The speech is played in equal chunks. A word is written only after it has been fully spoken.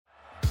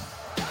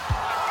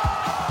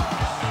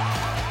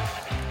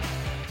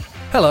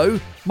Hello,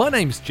 my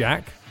name's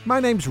Jack.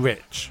 My name's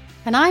Rich.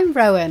 And I'm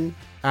Rowan.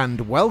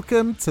 And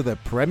welcome to the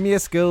Premier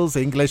Skills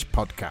English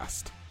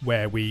podcast,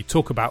 where we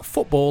talk about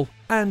football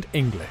and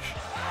English.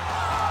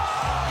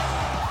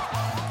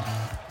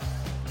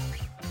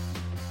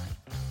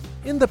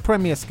 In the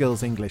Premier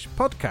Skills English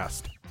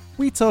podcast,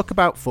 we talk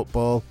about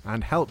football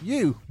and help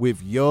you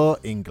with your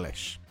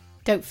English.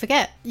 Don't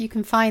forget, you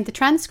can find the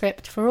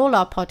transcript for all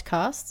our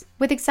podcasts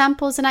with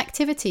examples and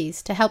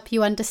activities to help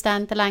you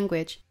understand the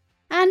language,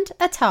 and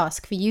a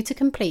task for you to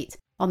complete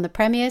on the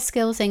Premier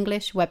Skills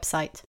English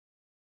website.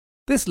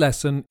 This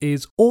lesson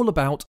is all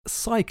about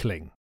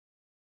cycling.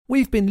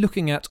 We've been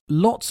looking at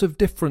lots of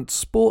different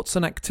sports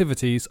and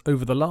activities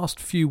over the last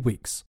few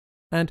weeks,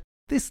 and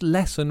this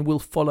lesson will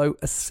follow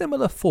a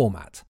similar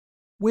format.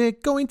 We're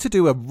going to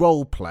do a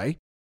role play.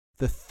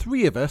 The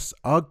three of us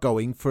are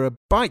going for a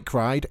bike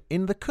ride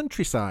in the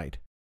countryside.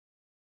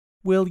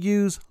 We'll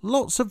use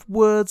lots of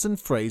words and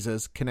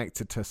phrases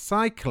connected to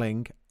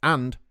cycling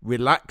and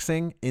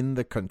relaxing in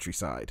the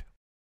countryside.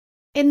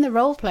 In the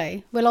role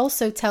play, we'll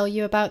also tell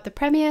you about the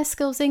Premier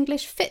Skills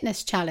English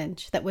Fitness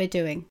Challenge that we're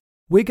doing.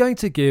 We're going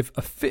to give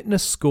a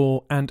fitness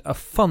score and a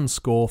fun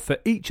score for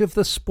each of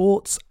the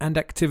sports and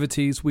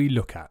activities we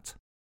look at.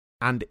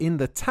 And in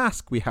the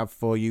task we have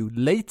for you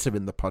later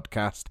in the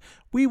podcast,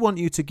 we want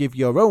you to give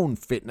your own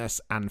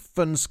fitness and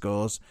fun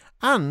scores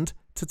and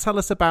to tell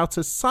us about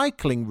a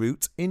cycling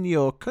route in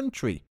your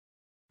country.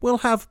 We'll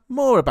have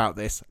more about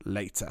this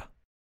later.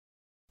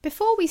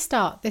 Before we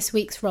start this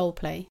week's role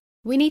play,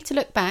 we need to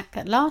look back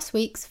at last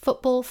week's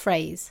football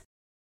phrase.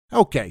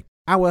 Okay,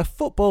 our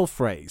football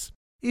phrase.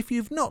 If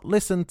you've not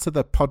listened to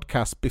the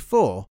podcast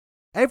before,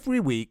 every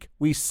week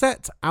we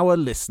set our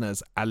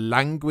listeners a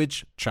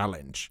language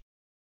challenge.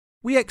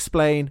 We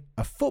explain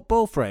a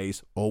football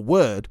phrase or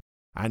word,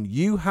 and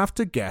you have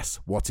to guess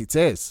what it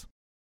is.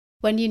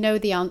 When you know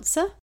the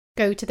answer,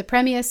 go to the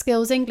Premier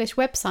Skills English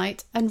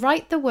website and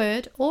write the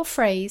word or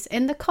phrase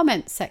in the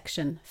comments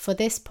section for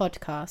this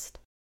podcast.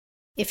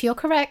 If you're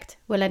correct,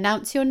 we'll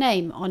announce your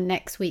name on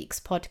next week's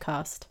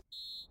podcast.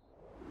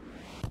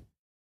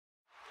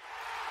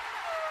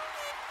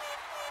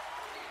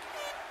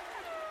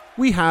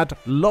 We had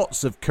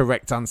lots of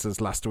correct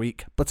answers last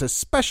week, but a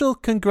special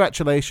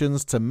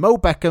congratulations to Mo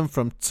Beckham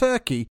from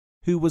Turkey,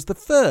 who was the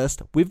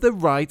first with the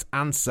right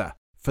answer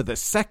for the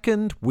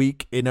second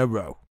week in a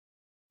row.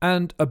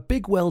 And a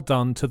big well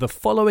done to the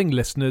following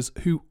listeners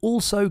who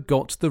also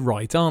got the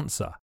right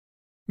answer.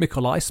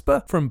 Mikołaj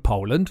Spa from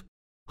Poland,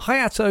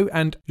 Hayato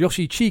and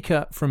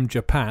Yoshichika from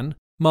Japan,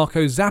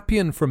 Marco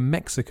Zapian from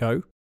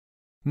Mexico,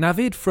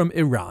 Navid from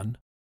Iran,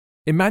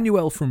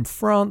 Emmanuel from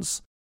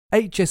France,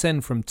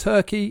 HSN from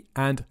Turkey,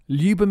 and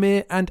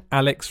Lyubomir and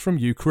Alex from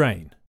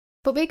Ukraine.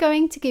 But we're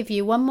going to give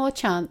you one more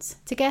chance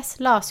to guess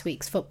last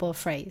week's football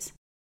phrase.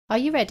 Are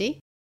you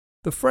ready?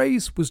 The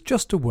phrase was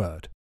just a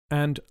word,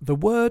 and the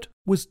word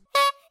was...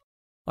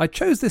 I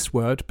chose this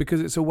word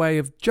because it's a way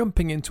of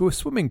jumping into a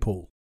swimming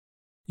pool.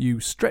 You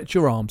stretch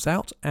your arms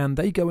out and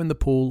they go in the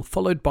pool,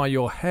 followed by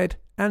your head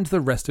and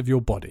the rest of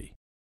your body.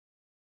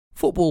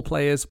 Football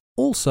players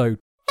also,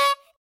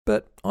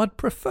 but I'd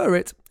prefer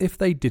it if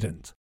they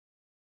didn't,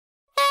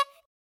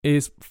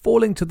 is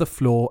falling to the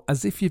floor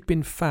as if you've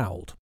been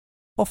fouled,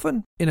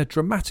 often in a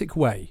dramatic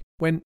way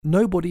when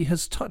nobody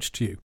has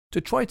touched you, to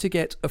try to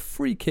get a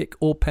free kick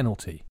or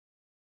penalty.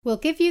 We'll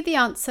give you the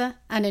answer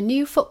and a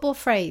new football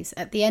phrase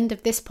at the end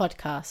of this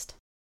podcast.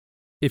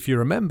 If you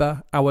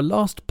remember, our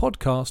last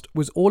podcast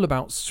was all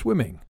about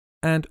swimming,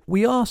 and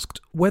we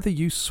asked whether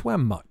you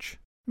swam much.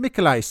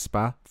 Mikołaj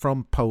Spa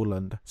from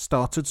Poland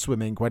started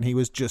swimming when he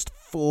was just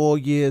 4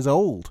 years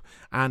old,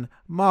 and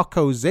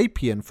Marco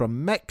Zapian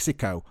from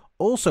Mexico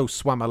also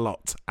swam a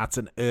lot at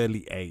an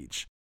early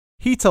age.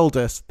 He told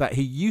us that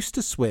he used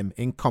to swim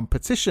in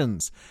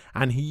competitions,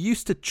 and he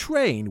used to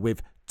train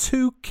with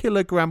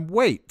 2-kilogram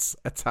weights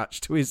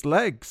attached to his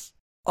legs.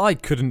 I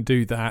couldn't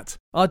do that.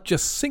 I'd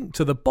just sink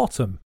to the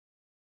bottom.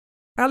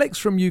 Alex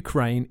from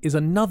Ukraine is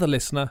another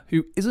listener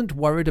who isn't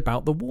worried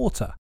about the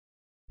water.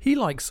 He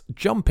likes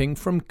jumping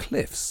from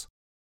cliffs.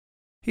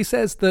 He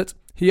says that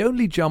he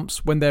only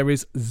jumps when there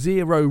is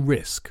zero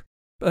risk,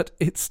 but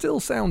it still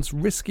sounds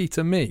risky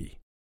to me.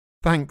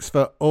 Thanks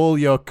for all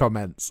your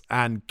comments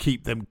and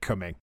keep them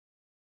coming.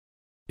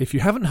 If you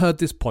haven't heard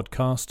this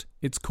podcast,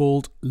 it's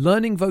called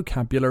Learning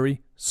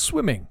Vocabulary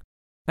Swimming,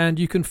 and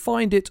you can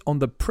find it on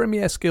the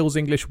Premier Skills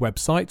English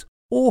website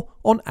or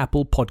on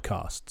Apple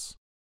Podcasts.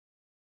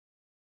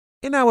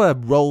 In our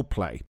role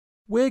play,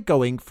 we're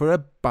going for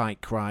a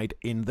bike ride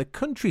in the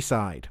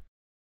countryside.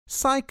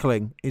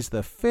 Cycling is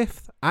the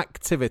 5th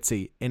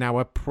activity in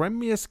our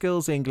Premier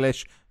Skills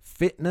English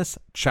Fitness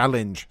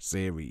Challenge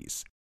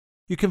series.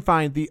 You can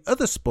find the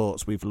other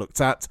sports we've looked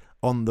at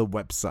on the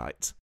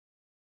website.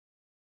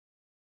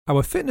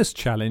 Our fitness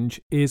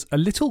challenge is a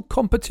little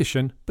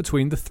competition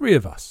between the three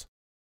of us.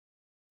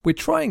 We're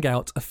trying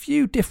out a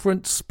few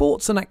different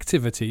sports and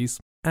activities,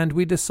 and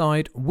we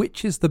decide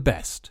which is the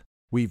best.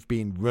 We've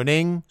been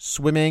running,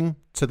 swimming,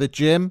 to the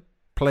gym,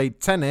 played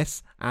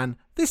tennis, and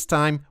this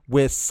time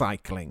we're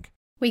cycling.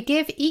 We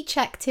give each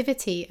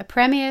activity a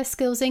Premier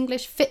Skills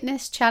English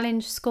Fitness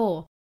Challenge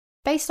score,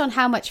 based on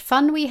how much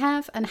fun we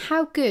have and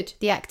how good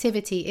the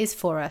activity is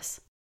for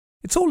us.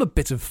 It's all a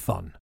bit of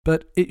fun,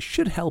 but it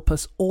should help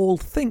us all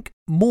think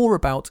more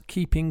about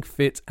keeping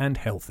fit and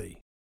healthy.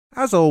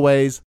 As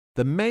always,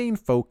 the main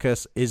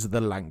focus is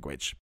the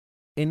language.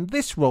 In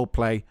this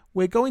roleplay,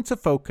 we're going to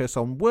focus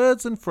on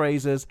words and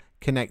phrases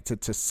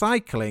connected to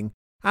cycling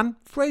and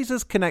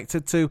phrases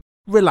connected to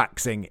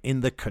relaxing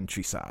in the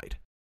countryside.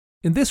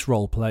 In this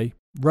roleplay,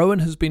 Rowan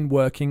has been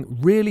working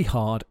really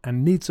hard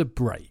and needs a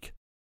break.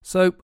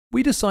 So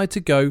we decide to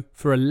go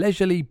for a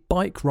leisurely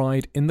bike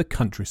ride in the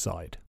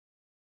countryside.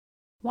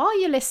 While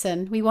you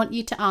listen, we want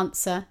you to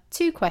answer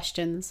 2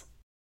 questions.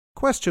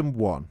 Question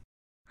 1.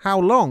 How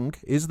long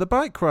is the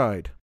bike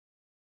ride?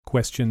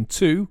 Question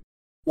 2.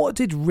 What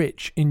did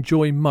Rich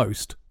enjoy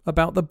most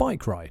about the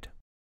bike ride?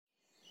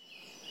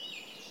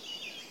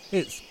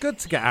 It's good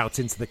to get out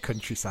into the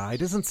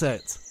countryside, isn't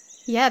it?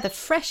 Yeah, the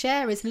fresh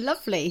air is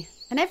lovely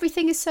and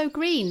everything is so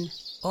green.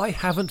 I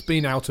haven't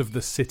been out of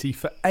the city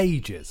for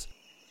ages.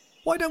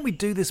 Why don't we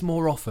do this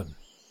more often?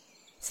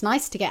 It's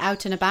nice to get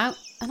out and about,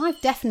 and I've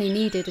definitely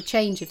needed a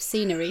change of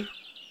scenery.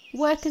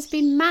 Work has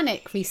been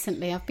manic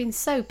recently. I've been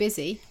so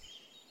busy.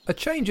 A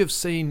change of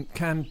scene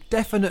can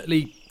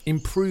definitely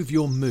improve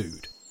your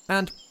mood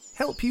and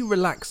help you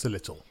relax a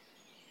little.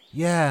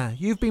 Yeah,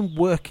 you've been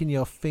working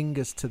your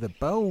fingers to the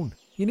bone.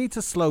 You need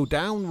to slow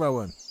down,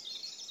 Rowan.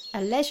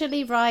 A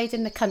leisurely ride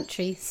in the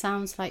country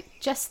sounds like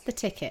just the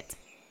ticket.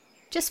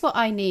 Just what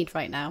I need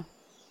right now.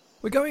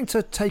 We're going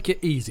to take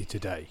it easy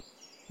today.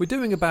 We're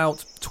doing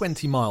about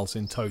 20 miles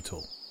in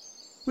total.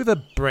 With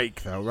a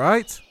break though,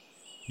 right?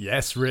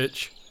 Yes,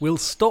 Rich. We'll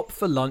stop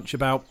for lunch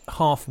about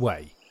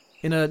halfway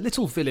in a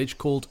little village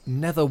called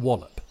Nether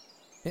Wallop.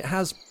 It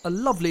has a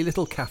lovely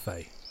little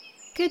cafe.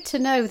 Good to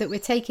know that we're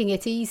taking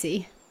it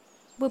easy.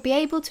 We'll be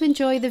able to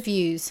enjoy the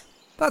views.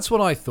 That's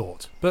what I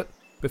thought, but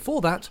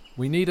before that,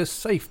 we need a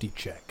safety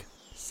check.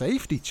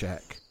 Safety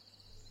check?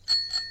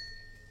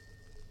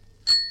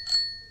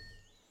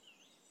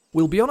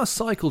 We'll be on a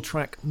cycle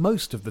track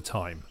most of the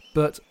time,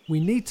 but we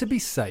need to be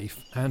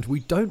safe and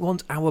we don't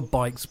want our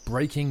bikes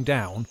breaking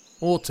down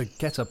or to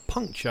get a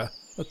puncture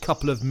a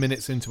couple of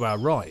minutes into our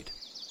ride.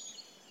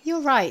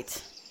 You're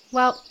right.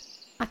 Well,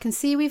 I can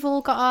see we've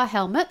all got our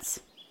helmets.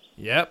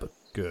 Yep,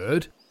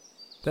 good.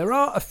 There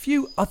are a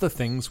few other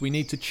things we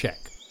need to check.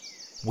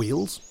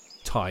 Wheels,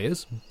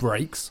 tyres,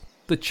 brakes,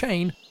 the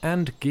chain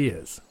and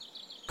gears.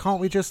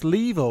 Can't we just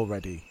leave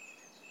already?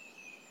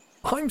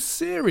 I'm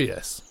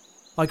serious.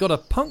 I got a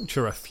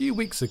puncture a few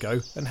weeks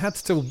ago and had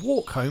to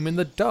walk home in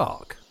the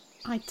dark.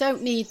 I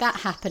don't need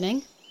that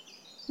happening.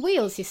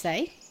 Wheels, you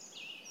say?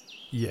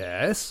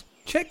 Yes.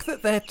 Check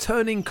that they're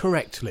turning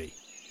correctly.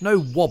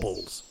 No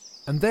wobbles.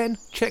 And then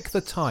check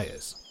the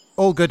tyres.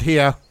 All good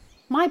here.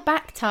 My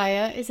back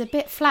tyre is a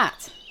bit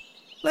flat.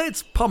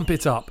 Let's pump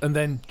it up and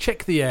then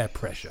check the air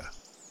pressure.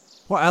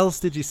 What else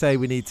did you say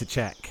we need to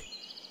check?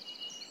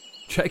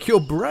 Check your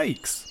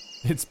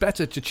brakes. It's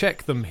better to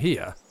check them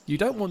here. You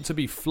don't want to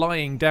be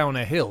flying down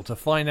a hill to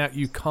find out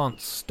you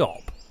can't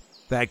stop.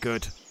 They're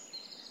good.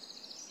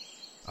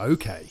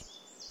 OK.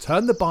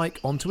 Turn the bike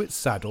onto its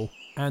saddle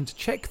and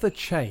check the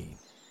chain.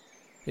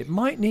 It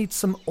might need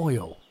some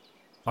oil.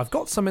 I've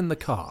got some in the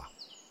car.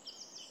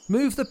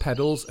 Move the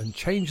pedals and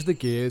change the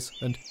gears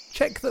and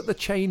check that the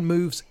chain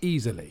moves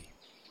easily.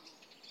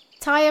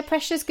 Tyre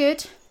pressure's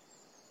good.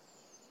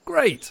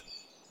 Great!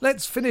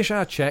 Let's finish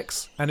our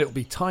checks and it'll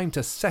be time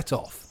to set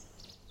off.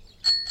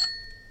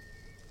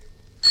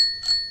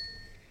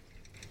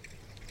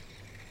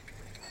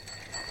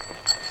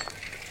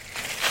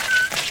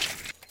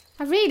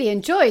 I really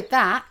enjoyed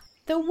that.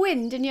 The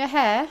wind in your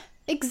hair.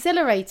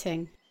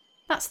 Exhilarating.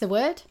 That's the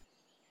word.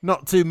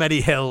 Not too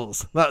many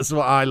hills. That's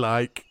what I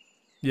like.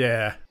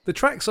 Yeah, the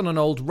track's on an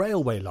old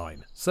railway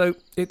line, so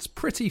it's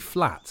pretty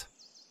flat.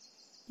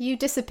 You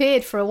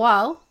disappeared for a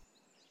while.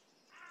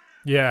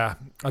 Yeah,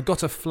 I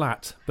got a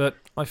flat, but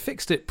I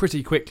fixed it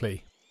pretty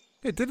quickly.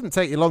 It didn't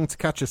take you long to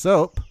catch us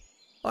up.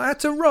 I had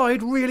to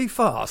ride really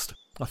fast.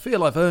 I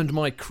feel I've earned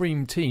my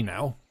cream tea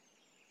now.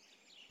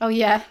 Oh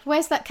yeah,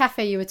 where's that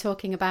cafe you were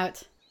talking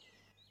about?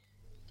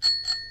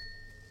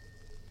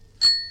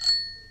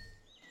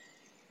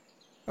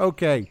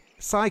 Okay,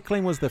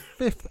 cycling was the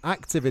 5th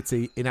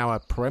activity in our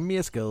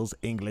Premier Skills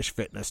English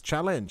Fitness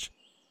Challenge.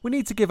 We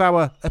need to give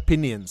our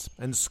opinions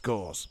and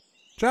scores.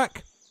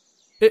 Jack?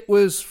 It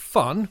was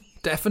fun,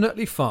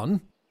 definitely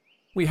fun.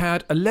 We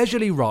had a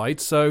leisurely ride,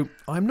 so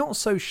I'm not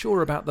so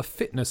sure about the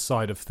fitness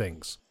side of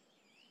things.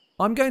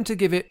 I'm going to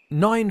give it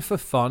 9 for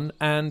fun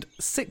and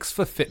 6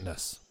 for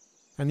fitness.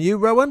 And you,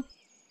 Rowan?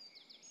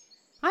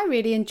 I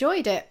really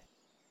enjoyed it.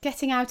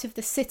 Getting out of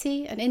the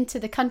city and into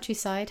the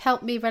countryside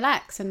helped me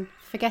relax and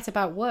forget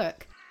about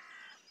work.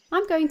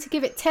 I'm going to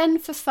give it 10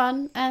 for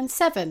fun and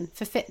 7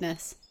 for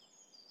fitness.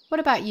 What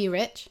about you,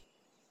 Rich?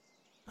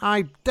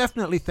 I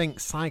definitely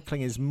think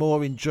cycling is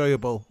more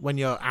enjoyable when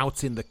you're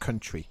out in the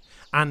country,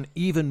 and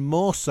even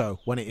more so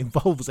when it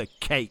involves a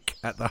cake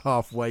at the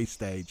halfway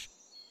stage.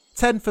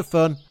 10 for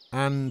fun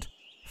and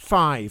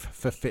 5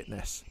 for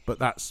fitness, but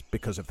that's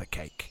because of the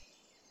cake.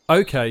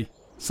 OK,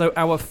 so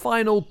our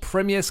final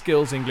Premier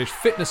Skills English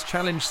Fitness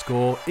Challenge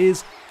score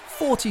is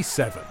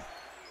 47.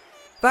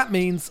 That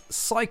means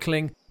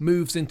cycling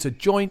moves into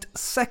joint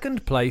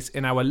second place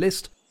in our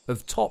list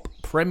of top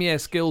Premier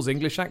Skills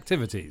English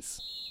activities.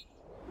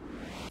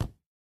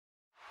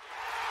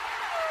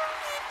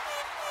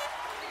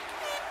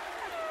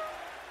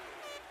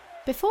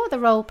 Before the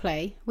role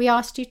play, we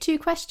asked you 2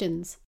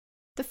 questions.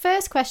 The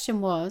first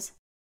question was,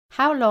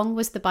 how long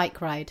was the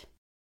bike ride?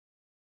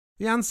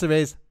 The answer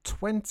is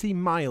 20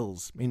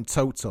 miles in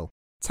total.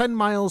 10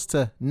 miles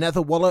to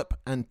Netherwallop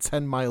and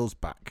 10 miles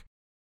back.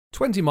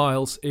 20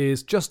 miles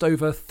is just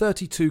over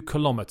 32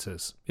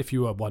 kilometres, if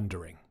you are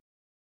wondering.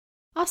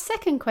 Our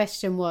second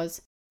question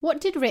was,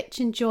 what did Rich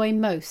enjoy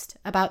most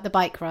about the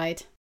bike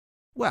ride?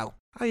 Well,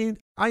 I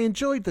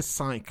enjoyed the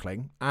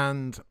cycling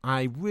and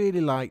I really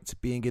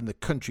liked being in the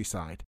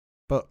countryside,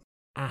 but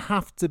I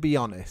have to be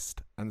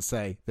honest and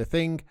say the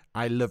thing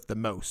I loved the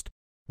most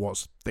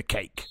was the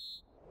cake.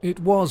 It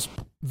was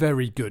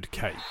very good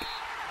cake.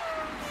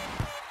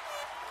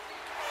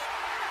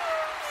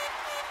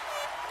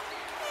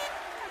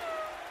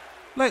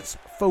 Let's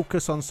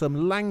focus on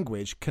some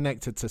language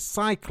connected to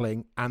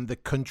cycling and the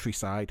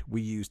countryside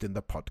we used in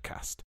the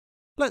podcast.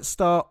 Let's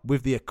start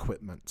with the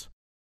equipment.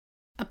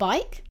 A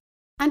bike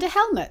and a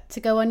helmet to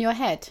go on your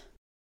head.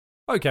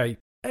 OK,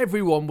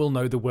 everyone will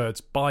know the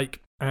words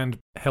bike and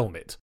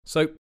helmet.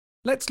 So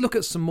let's look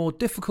at some more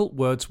difficult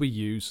words we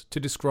use to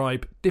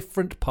describe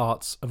different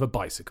parts of a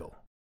bicycle.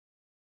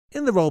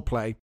 In the role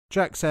play,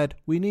 Jack said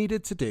we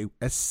needed to do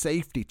a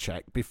safety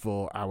check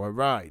before our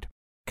ride.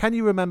 Can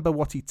you remember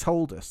what he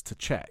told us to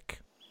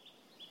check?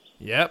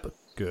 Yep,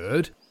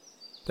 good.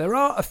 There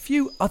are a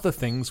few other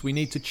things we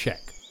need to check.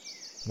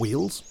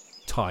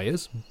 Wheels,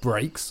 tyres,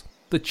 brakes,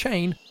 the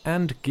chain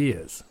and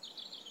gears.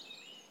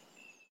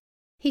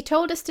 He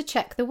told us to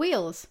check the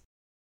wheels.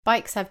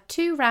 Bikes have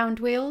 2 round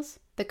wheels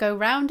that go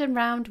round and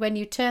round when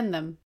you turn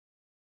them.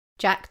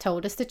 Jack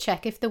told us to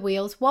check if the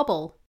wheels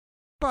wobble.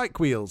 Bike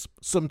wheels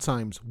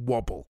sometimes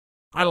wobble.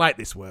 I like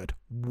this word,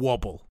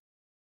 wobble.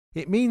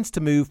 It means to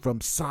move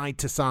from side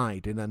to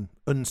side in an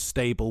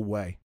unstable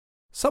way.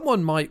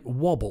 Someone might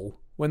wobble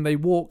when they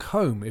walk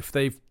home if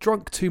they've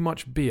drunk too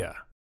much beer.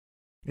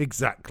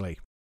 Exactly.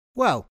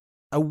 Well,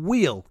 a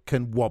wheel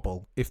can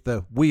wobble if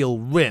the wheel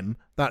rim,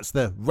 that's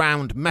the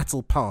round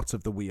metal part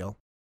of the wheel,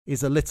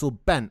 is a little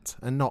bent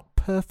and not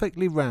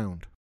perfectly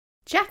round.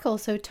 Jack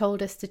also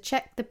told us to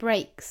check the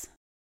brakes.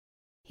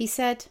 He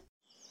said,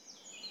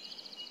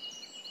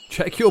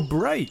 Check your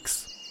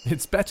brakes.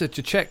 It's better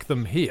to check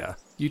them here.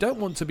 You don't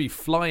want to be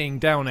flying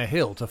down a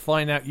hill to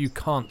find out you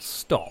can't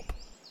stop.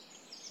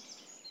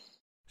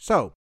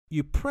 So,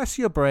 you press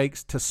your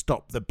brakes to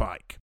stop the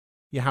bike.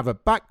 You have a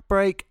back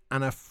brake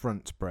and a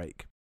front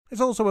brake. It's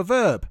also a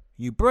verb.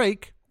 You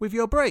brake with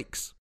your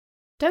brakes.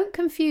 Don't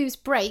confuse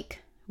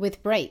brake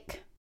with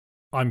brake.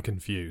 I'm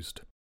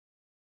confused.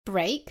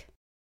 Brake,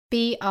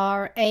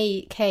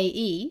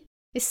 B-R-A-K-E,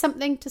 is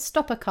something to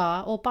stop a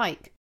car or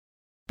bike.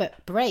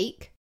 But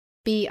brake,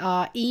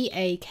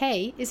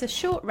 B-R-E-A-K, is a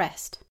short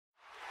rest.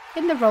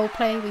 In the role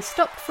play, we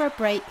stopped for a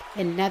break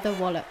in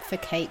Netherwallop for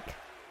cake.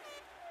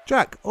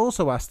 Jack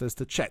also asked us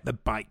to check the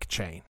bike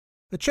chain.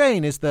 The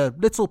chain is the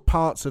little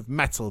parts of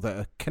metal that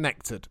are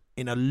connected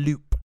in a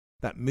loop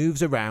that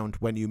moves around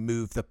when you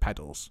move the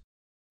pedals.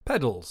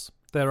 Pedals.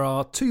 There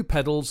are 2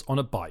 pedals on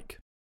a bike.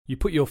 You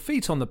put your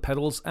feet on the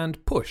pedals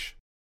and push.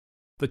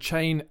 The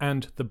chain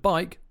and the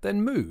bike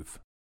then move.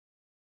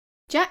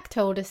 Jack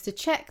told us to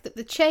check that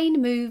the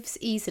chain moves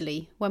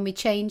easily when we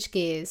change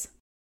gears.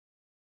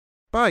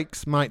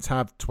 Bikes might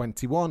have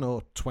 21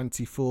 or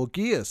 24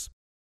 gears.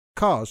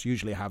 Cars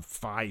usually have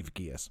 5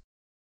 gears.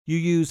 You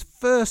use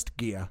first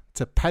gear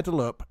to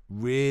pedal up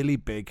really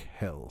big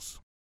hills.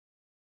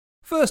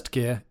 First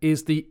gear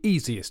is the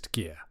easiest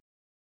gear.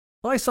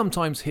 I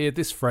sometimes hear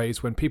this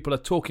phrase when people are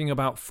talking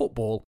about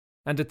football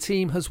and a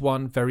team has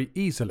won very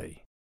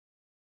easily.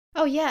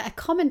 Oh yeah, a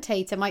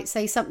commentator might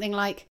say something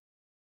like,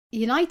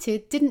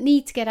 United didn't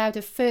need to get out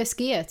of first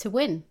gear to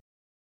win.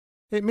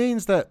 It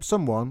means that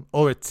someone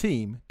or a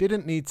team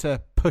didn't need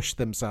to push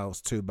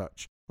themselves too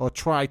much or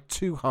try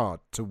too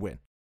hard to win.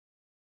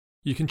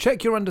 You can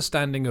check your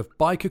understanding of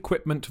bike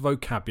equipment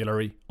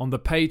vocabulary on the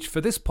page for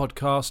this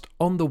podcast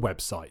on the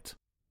website.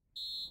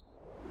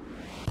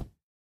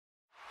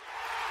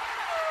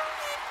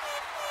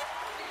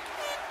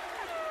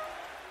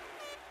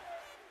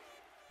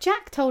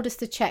 Jack told us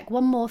to check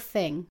one more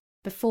thing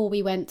before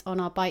we went on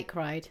our bike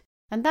ride,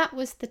 and that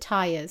was the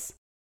tyres.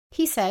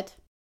 He said,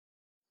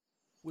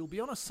 We'll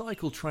be on a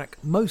cycle track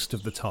most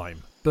of the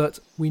time, but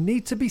we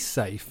need to be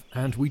safe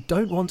and we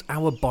don't want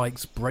our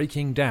bikes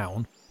breaking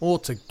down or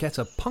to get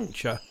a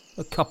puncture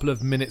a couple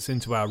of minutes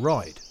into our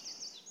ride.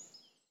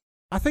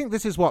 I think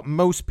this is what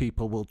most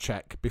people will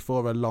check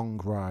before a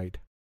long ride.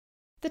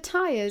 The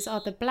tyres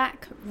are the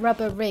black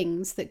rubber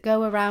rings that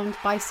go around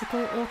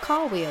bicycle or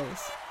car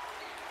wheels.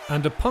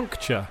 And a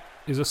puncture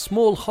is a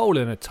small hole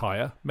in a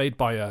tyre made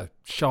by a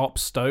sharp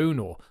stone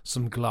or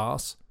some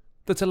glass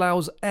that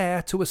allows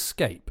air to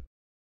escape.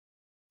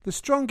 The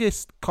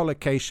strongest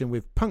collocation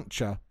with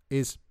puncture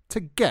is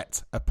to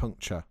get a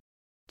puncture.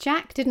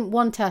 Jack didn't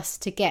want us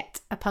to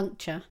get a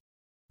puncture.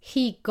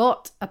 He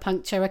got a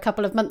puncture a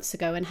couple of months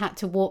ago and had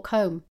to walk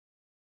home.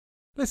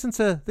 Listen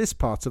to this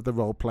part of the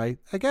roleplay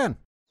again.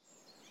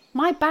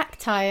 My back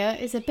tyre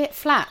is a bit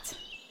flat.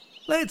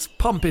 Let's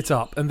pump it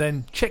up and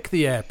then check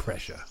the air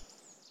pressure.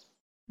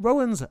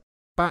 Rowan's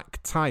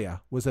back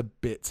tyre was a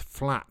bit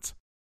flat.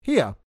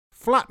 Here,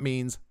 flat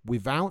means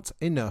without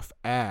enough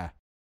air.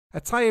 A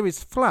tyre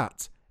is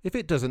flat if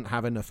it doesn't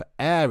have enough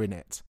air in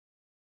it.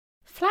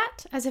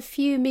 Flat has a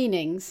few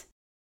meanings.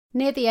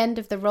 Near the end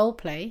of the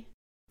roleplay,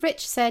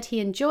 Rich said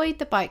he enjoyed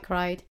the bike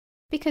ride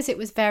because it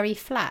was very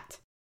flat.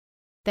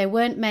 There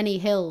weren't many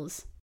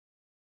hills.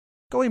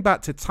 Going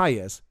back to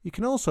tyres, you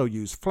can also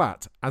use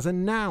flat as a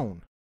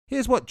noun.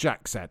 Here's what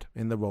Jack said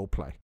in the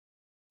roleplay.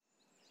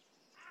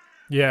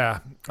 Yeah,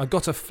 I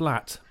got a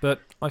flat,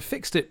 but I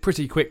fixed it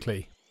pretty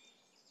quickly.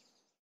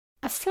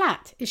 A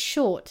flat is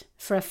short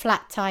for a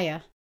flat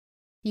tyre.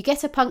 You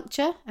get a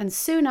puncture and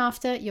soon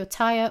after your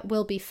tyre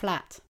will be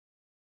flat.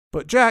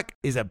 But Jack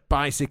is a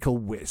bicycle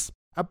whiz,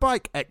 a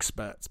bike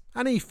expert,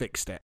 and he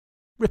fixed it.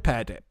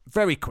 Repaired it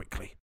very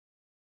quickly.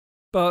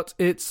 But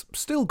it's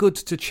still good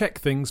to check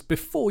things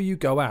before you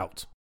go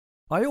out.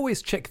 I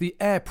always check the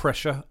air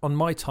pressure on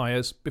my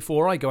tyres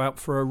before I go out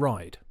for a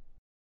ride.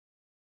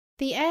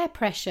 The air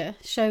pressure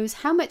shows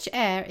how much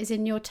air is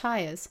in your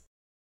tyres.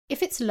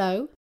 If it's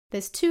low,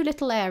 there's too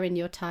little air in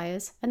your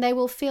tyres and they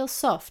will feel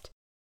soft.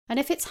 And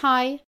if it's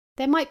high,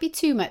 there might be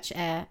too much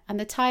air and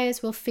the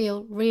tyres will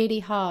feel really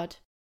hard.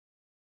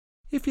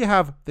 If you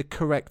have the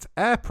correct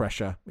air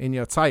pressure in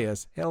your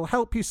tyres, it'll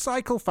help you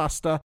cycle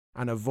faster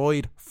and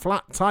avoid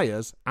flat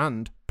tyres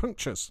and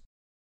punctures.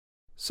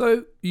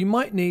 So you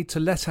might need to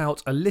let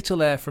out a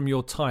little air from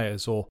your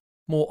tyres, or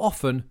more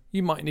often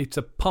you might need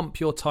to pump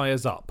your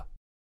tyres up.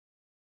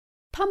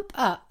 Pump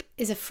up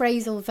is a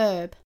phrasal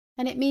verb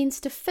and it means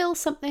to fill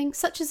something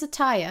such as a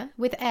tyre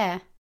with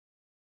air.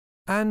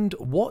 And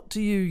what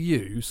do you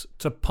use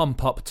to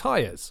pump up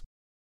tyres?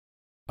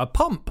 A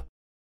pump.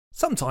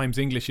 Sometimes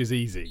English is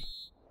easy.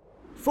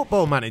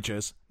 Football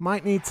managers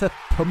might need to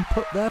pump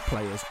up their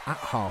players at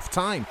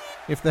half-time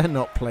if they're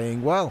not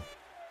playing well.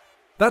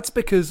 That's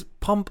because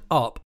pump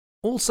up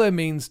also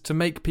means to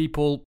make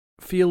people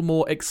feel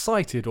more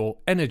excited or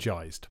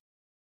energised.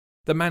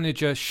 The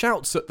manager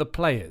shouts at the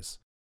players.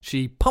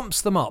 She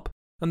pumps them up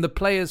and the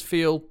players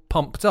feel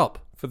pumped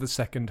up for the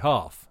second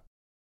half.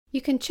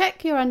 You can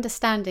check your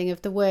understanding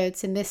of the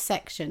words in this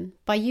section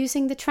by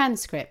using the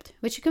transcript,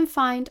 which you can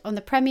find on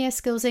the Premier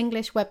Skills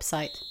English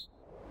website.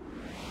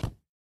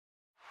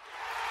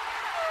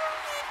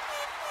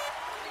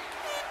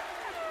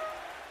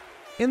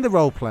 In the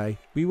roleplay,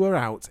 we were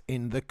out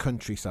in the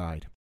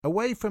countryside,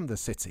 away from the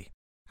city,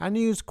 and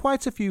used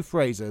quite a few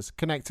phrases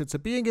connected to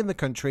being in the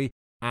country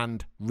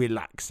and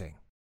relaxing.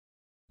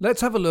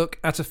 Let's have a look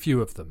at a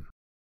few of them.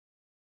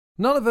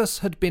 None of us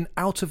had been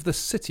out of the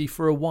city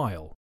for a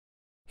while.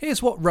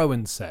 Here's what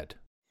Rowan said.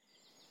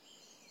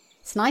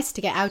 It's nice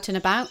to get out and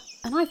about,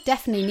 and I've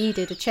definitely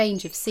needed a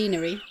change of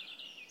scenery.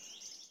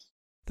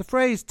 The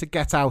phrase to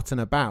get out and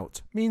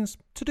about means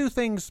to do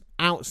things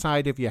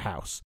outside of your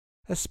house,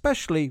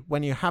 especially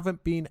when you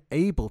haven't been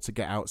able to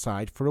get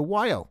outside for a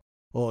while,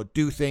 or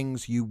do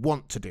things you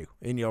want to do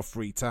in your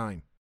free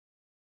time.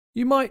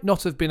 You might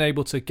not have been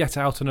able to get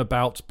out and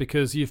about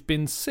because you've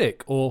been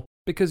sick or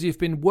because you've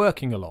been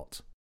working a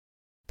lot.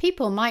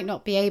 People might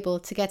not be able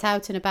to get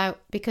out and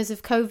about because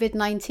of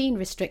COVID-19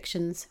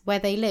 restrictions where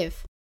they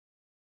live.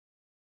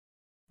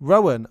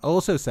 Rowan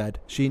also said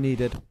she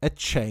needed a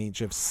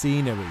change of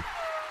scenery.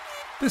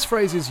 This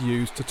phrase is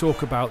used to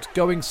talk about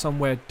going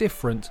somewhere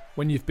different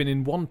when you've been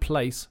in one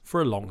place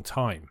for a long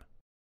time.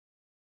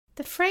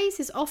 The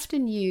phrase is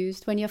often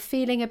used when you're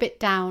feeling a bit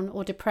down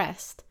or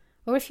depressed,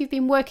 or if you've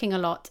been working a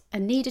lot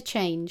and need a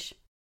change.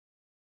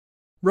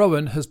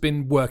 Rowan has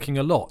been working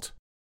a lot.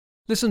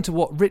 Listen to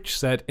what Rich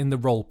said in the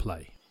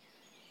roleplay.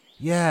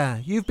 Yeah,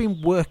 you've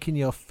been working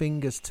your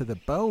fingers to the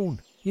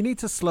bone. You need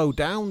to slow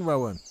down,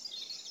 Rowan.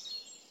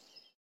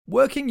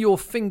 Working your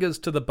fingers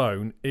to the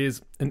bone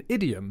is an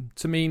idiom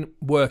to mean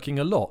working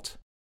a lot.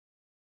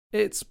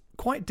 It's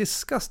quite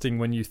disgusting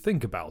when you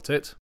think about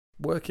it.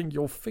 Working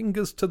your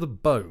fingers to the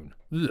bone.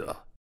 Ugh.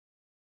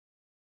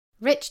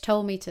 Rich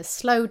told me to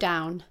slow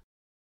down.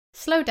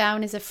 Slow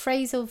down is a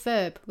phrasal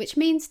verb which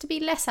means to be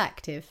less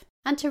active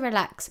and to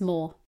relax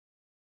more.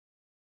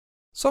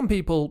 Some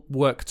people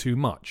work too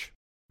much.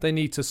 They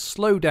need to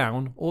slow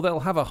down or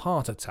they'll have a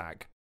heart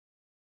attack.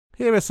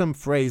 Here are some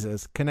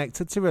phrases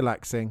connected to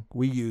relaxing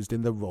we used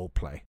in the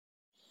roleplay.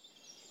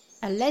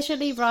 A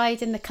leisurely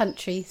ride in the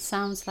country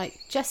sounds like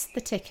just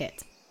the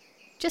ticket.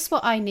 Just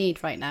what I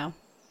need right now.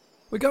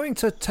 We're going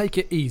to take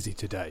it easy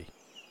today.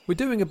 We're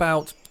doing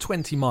about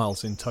 20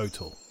 miles in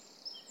total.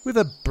 With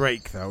a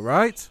break though,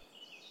 right?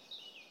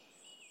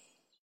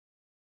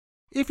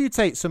 If you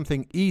take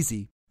something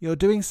easy, you're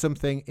doing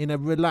something in a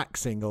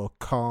relaxing or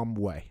calm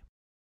way.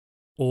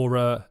 Or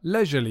a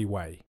leisurely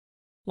way.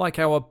 like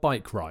our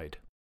bike ride.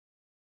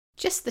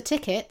 Just the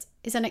ticket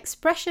is an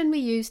expression we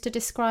use to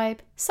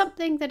describe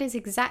something that is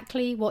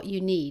exactly what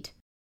you need.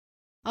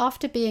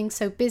 After being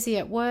so busy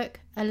at work,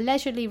 a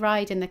leisurely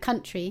ride in the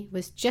country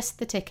was just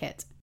the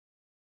ticket.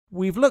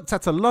 We've looked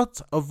at a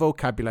lot of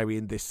vocabulary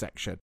in this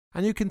section,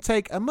 and you can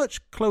take a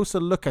much closer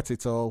look at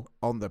it all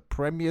on the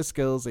Premier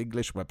Skills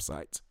English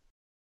website.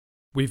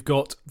 We've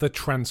got the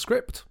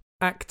transcript,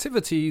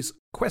 activities,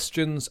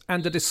 questions,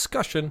 and a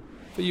discussion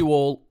for you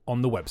all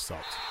on the website.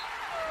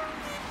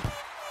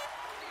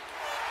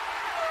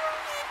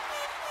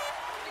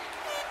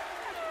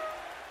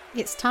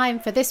 It's time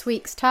for this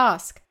week's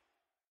task.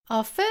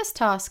 Our first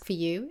task for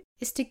you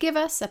is to give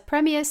us a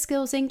Premier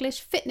Skills English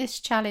Fitness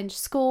Challenge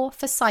score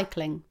for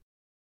cycling.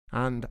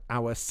 And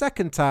our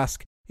second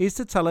task is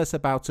to tell us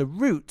about a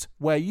route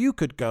where you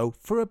could go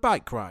for a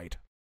bike ride.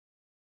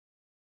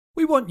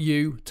 We want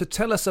you to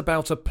tell us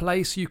about a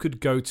place you could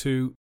go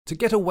to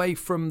get away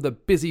from the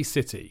busy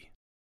city.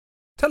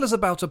 Tell us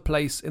about a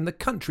place in the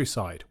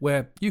countryside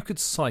where you could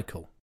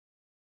cycle.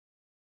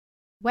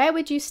 Where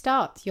would you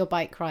start your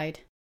bike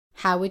ride?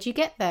 How would you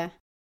get there?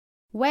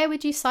 Where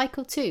would you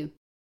cycle to?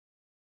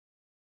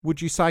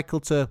 Would you cycle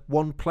to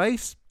one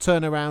place,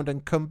 turn around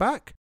and come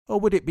back? Or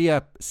would it be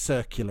a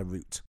circular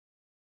route?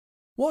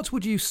 What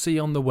would you see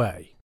on the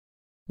way?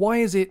 Why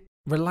is it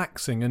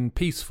relaxing and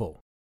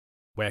peaceful?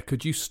 Where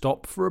could you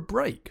stop for a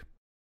break?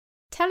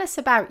 Tell us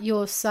about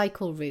your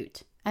cycle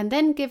route and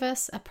then give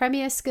us a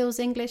Premier Skills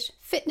English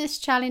Fitness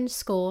Challenge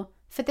score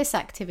for this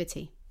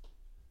activity.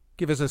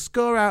 Give us a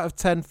score out of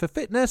 10 for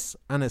fitness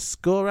and a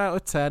score out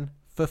of 10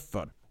 for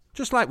fun,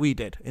 just like we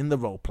did in the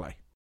role play.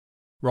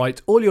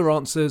 Write all your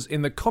answers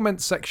in the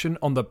comments section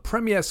on the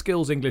Premier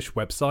Skills English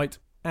website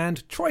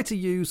and try to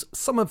use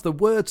some of the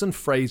words and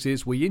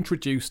phrases we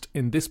introduced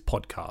in this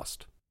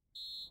podcast.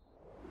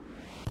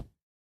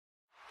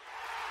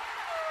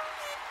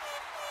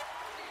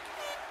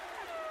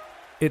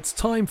 It's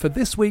time for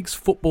this week's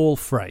football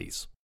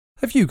phrase.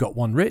 Have you got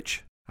one,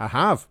 Rich? I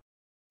have.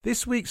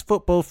 This week's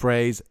football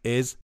phrase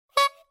is: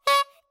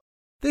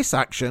 this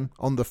action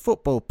on the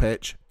football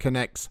pitch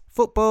connects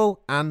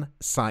football and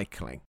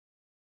cycling.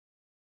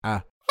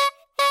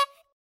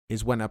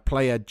 Is when a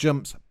player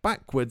jumps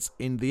backwards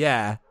in the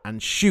air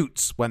and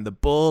shoots when the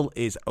ball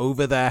is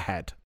over their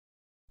head.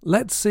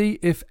 Let's see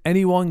if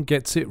anyone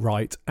gets it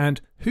right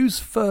and who's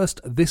first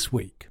this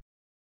week.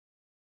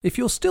 If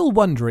you're still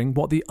wondering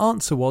what the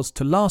answer was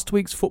to last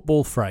week's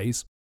football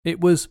phrase, it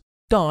was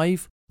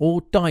dive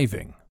or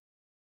diving.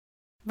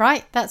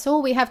 Right, that's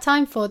all we have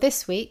time for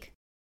this week.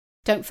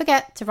 Don't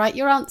forget to write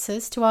your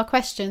answers to our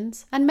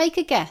questions and make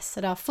a guess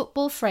at our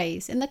football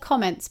phrase in the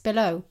comments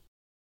below.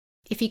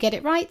 If you get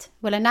it right,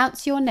 we'll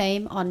announce your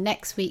name on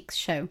next week's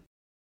show.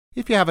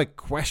 If you have a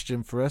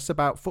question for us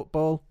about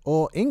football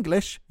or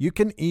English, you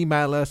can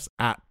email us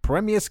at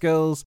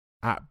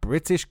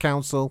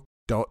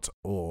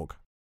premierskills@britishcouncil.org.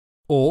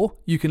 Or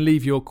you can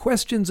leave your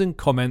questions and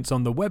comments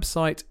on the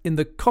website in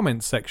the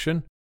comments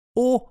section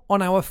or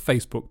on our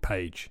Facebook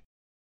page.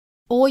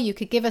 Or you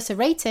could give us a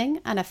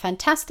rating and a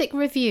fantastic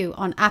review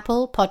on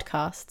Apple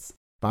Podcasts.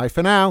 Bye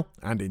for now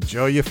and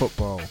enjoy your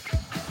football.